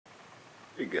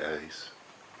Hey guys,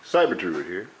 Cyber Druid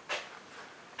here.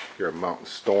 Hear a mountain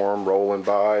storm rolling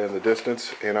by in the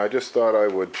distance, and I just thought I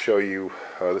would show you.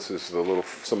 This is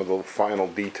some of the final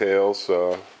details.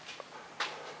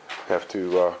 Have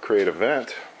to create a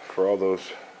vent for all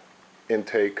those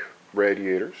intake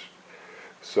radiators.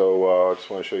 So I just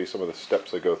want to show you some of the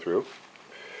steps I go through.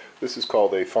 This is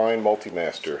called a Fine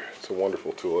Multi-Master. It's a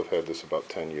wonderful tool. I've had this about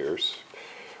 10 years.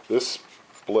 This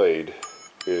blade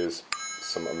is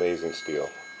some amazing steel.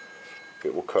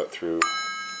 It will cut through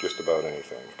just about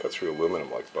anything. It cuts through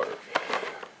aluminum like butter.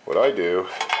 What I do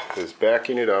is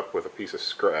backing it up with a piece of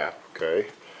scrap, okay?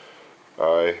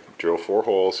 I drill 4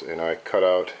 holes and I cut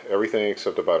out everything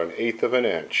except about 1/8 of an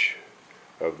inch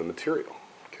of the material,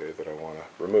 okay, that I want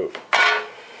to remove.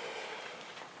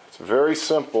 It's very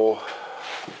simple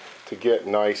to get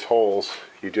nice holes.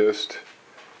 You just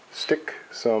stick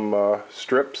some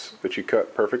strips that you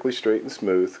cut perfectly straight and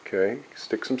smooth, okay?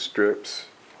 Stick some strips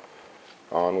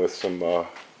on with some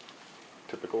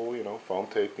typical, foam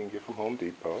tape you can get from Home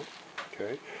Depot,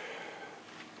 okay?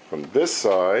 From this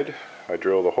side, I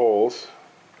drill the holes,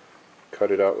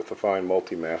 cut it out with the Fine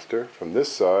Multi-Master. From this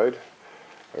side,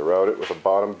 I route it with a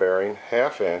bottom bearing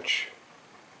 1/2 inch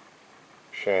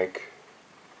shank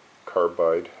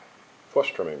carbide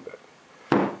flush trimming bit.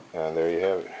 And there you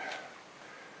have it.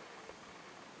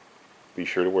 Be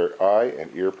sure to wear eye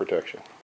and ear protection.